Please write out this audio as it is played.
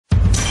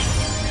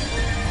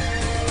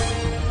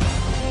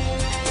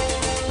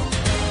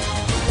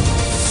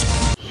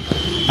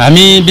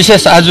हामी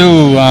विशेष आज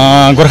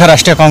गोर्खा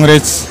राष्ट्रिय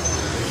कांग्रेस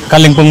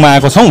कालिम्पोङमा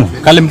आएको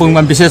छौं।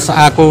 कालिम्पोङमा विशेष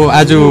आएको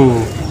आज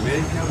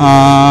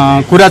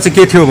कुरा चाहिँ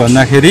के थियो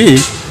भन्दाखेरि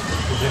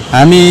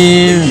हामी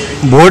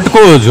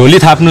भोटको झोली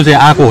थाप्नु चाहिँ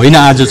आएको होइन।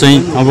 आज चाहिँ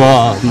अब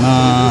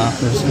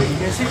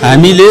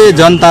हामीले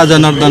जनता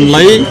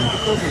जनार्दनलाई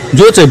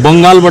जो चाहिँ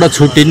बंगालबाट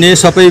छुटिने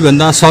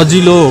सबैभन्दा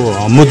सजिलो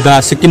मुद्दा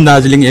सिक्किम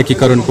दार्जिलिङ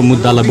एकीकरणको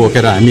मुद्दालाई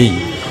बोकेर हामी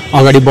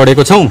अगाडि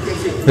बढेको छौं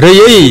र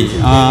यही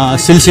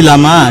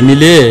सिलसिलामा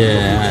हामीले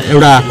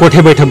एउटा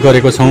कोठे बैठक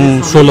गरेको छौं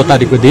 16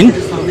 तारिकको दिन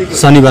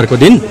शनिबारको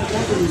दिन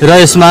र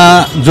यसमा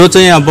जो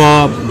चाहिँ अब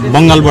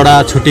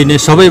बंगालबाट छुटिने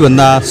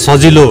सबैभन्दा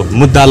सजिलो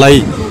मुद्दालाई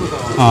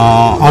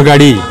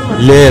अगाडि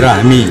लिएर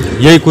हामी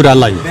यही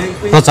कुरालाई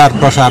प्रचार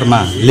प्रसारमा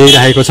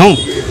ल्याइरहेको छौं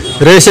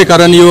र यसै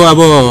कारण यो अब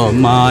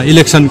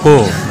इलेक्सनको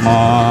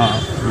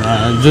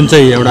जुन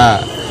चाहिँ एउटा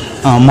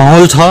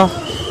माहौल छ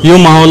यो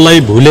माहौललाई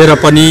भुलेर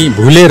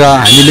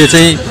हामीले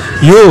चाहिँ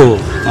यो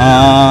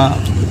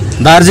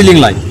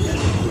दार्जिलिङलाई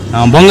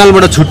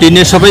बंगालबाट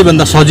छुटिने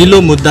सबैभन्दा सजिलो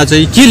मुद्दा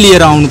चाहिँ के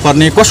लिएर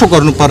आउनुपर्ने कसो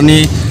गर्नुपर्ने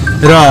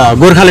र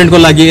गोर्खाल्यान्डको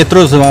लागि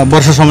यत्रो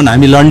वर्षसम्म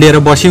हामी लन्डिएर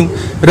बस्यौं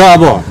र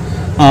अब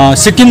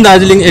सिक्किम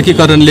दार्जिलिङ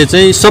एकीकरणले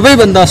चाहिँ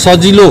सबैभन्दा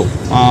सजिलो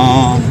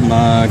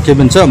के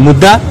भन्छ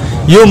मुद्दा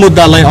यो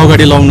मुद्दालाई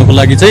अगाडि ल्याउनको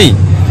लागि चाहिँ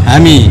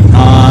हामी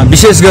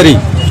विशेष गरी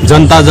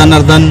जनता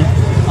जनार्दन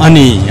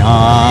अनि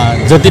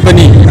जति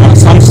पनि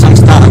संघ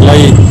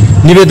संस्थाहरूलाई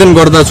निवेदन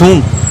गर्दछौं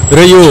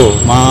र यो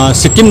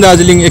सिक्किम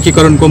दार्जिलिङ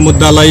एकीकरणको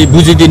मुद्दालाई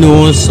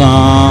बुझिदिनुहोस्,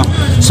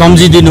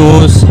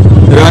 सम्झिदिनुहोस्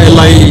र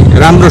यसलाई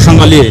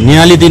राम्रोसँगले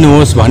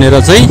निहालिदिनुहोस् भनेर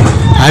चाहिँ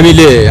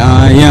हामीले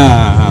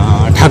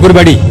यहाँ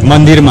ठाकुरबाडी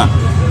मन्दिरमा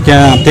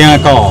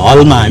त्यहाँको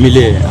हलमा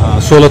हामीले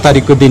 16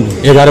 तारिकको दिन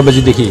 11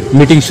 बजेदेखि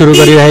मिटिङ सुरु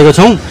गरिरहेका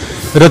छौं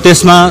र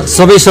त्यसमा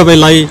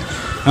सबैलाई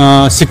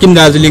सिक्किम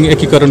दार्जिलिङ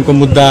एकीकरणको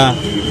मुद्दा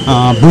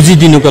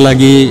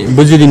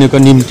बुझिदिनुको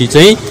निम्ति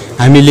चाहिँ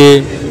हामीले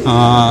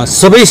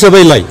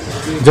सबैलाई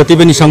जति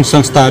पनि संघ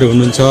संस्थाहरू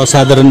हुनुहुन्छ,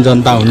 साधारण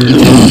जनता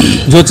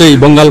हुनुहुन्छ जो चाहिँ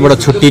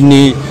बंगालबाट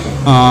छुट्टिने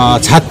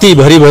छाती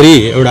भरि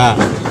एउटा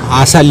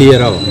आशा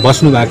लिएर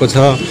बस्नु भएको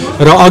छ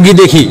र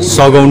अघिदेखि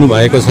सघाउनु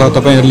भएको छ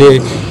तपाईहरुले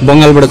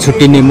बंगालबाट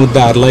छुट्टिने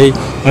मुद्दाहरूलाई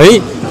है।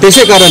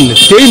 त्यसैकारण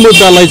त्यही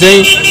मुद्दालाई चाहिँ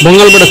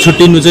बंगालबाट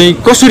छुट्टिनु चाहिँ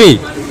कसरी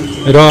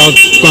र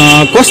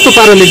कस्तो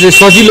पाराले चाहिँ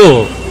सजिलो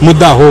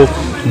मुद्दा हो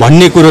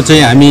भन्ने कुरो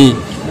चाहिँ हामी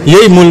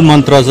यही मूल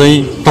मन्त्र चाहिँ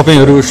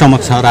तपाईहरु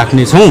समक्ष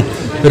राख्ने छौं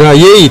र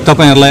यही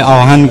तपाईहरुलाई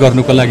आह्वान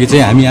गर्नुको लागि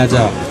चाहिँ हामी आज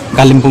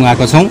कालिम्पोङ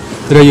आएको छौं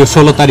र यो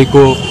 16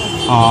 तारिकको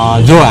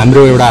जो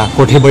हाम्रो एउटा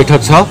कोठे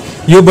बैठक छ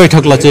यो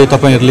बैठकलाई चाहिँ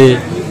तपाईहरुले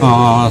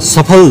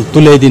सफल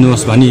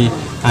तुल्याइदिनुहोस् भनी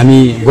हामी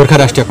गोर्खा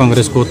राष्ट्रिय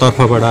कांग्रेसको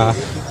तर्फबाट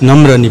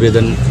नम्र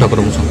निवेदन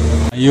टक्राउँछौं।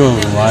 यो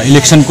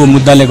इलेक्सनको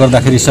मुद्दाले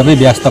गर्दाखेरि सबै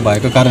व्यस्त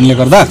भएको कारणले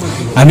गर्दा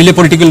हामीले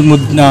पोलिटिकल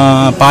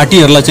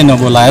पार्टीहरूलाई चाहिँ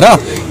नबोलाएर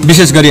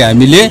विशेष गरी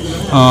हामीले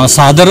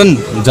साधारण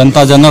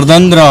जनता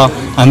जनार्दन र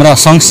हाम्रा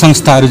संघ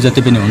संस्थाहरू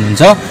जति पनि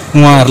हुनुहुन्छ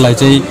उहाँहरूलाई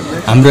चाहिँ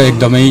हाम्रो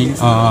एकदमै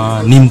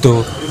निम्तो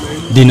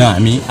दिन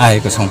हामी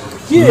आएका छौं।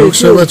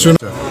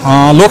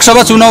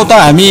 लोकसभा चुनाव त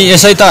हामी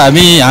यसै त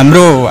हामी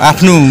हाम्रो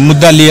आफ्नो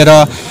मुद्दा लिएर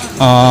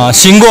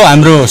सिंगो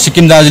हाम्रो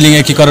सिक्किम दार्जिलिङ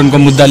एकीकरणको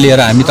मुद्दा लिएर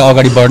हामी त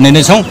अगाडि बढ्ने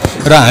नै छौं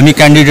र हामी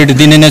क्यान्डिडेट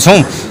दिने नै छौं।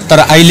 तर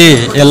अहिले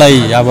यसलाई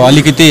अब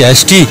अलिकति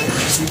हेस्टी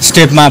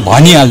स्टेपमा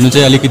भनिहाल्नु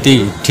चाहिँ अलिकति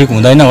ठीक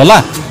हुँदैन होला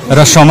र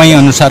समय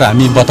अनुसार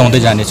हामी बताउँदै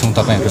जाने छौं।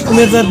 तपाईहरु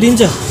उम्मेदवार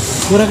दिन्छ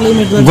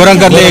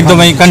गोरङकारले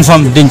एकदमै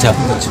कन्फर्म दिन्छ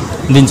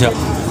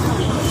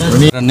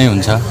नै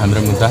हुन्छ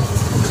हाम्रो मुद्दा।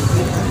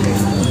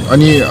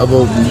 अनि अब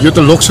यो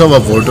त लोकसभा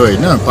भोट हो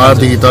हैन,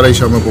 पारदेखि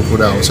तराईसम्मको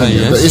कुरा आउँछ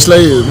नि।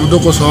 यसलाई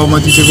उद्धवको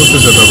सहमति चाहिँ कस्तो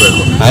छ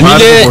तपाईहरुको?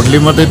 हामीले भोटले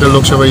मात्रै त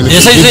लोकसभा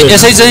इलेक्सन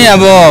यसै चाहिँ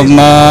अब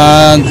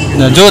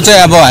जो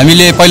चाहिँ अब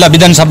हामीले पहिला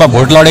विधानसभा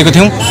भोट लडेको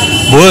थियौं।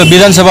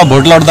 विधानसभा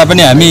भोट लड्दा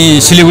पनि हामी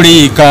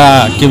सिलिगुडीका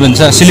के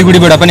भन्छ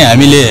सिलिगुडीबाट पनि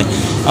हामीले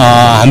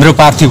हाम्रो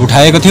प्रार्थी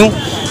उठाएको थियौं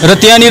र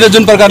त्यहाँनिर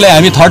जुन प्रकारले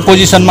हामी थर्ड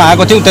पोजिसनमा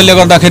आएको थियौं त्यसले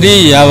गर्दाखेरि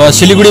अब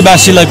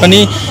सिलिगुडीवासीलाई पनि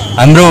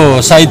हाम्रो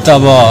सायद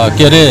अब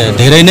के अरे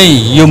धेरै नै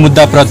यो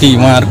मुद्दा प्रति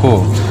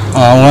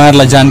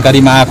उहाँहरूलाई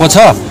जानकारीमा आएको छ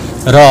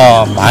र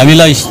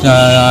हामीलाई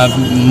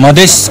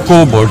मधेसको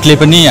भोटले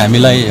पनि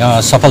हामीलाई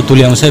सफल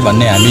तुल्याउँछ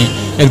भन्ने हामी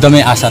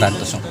एकदमै आशा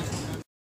राख्दछौं।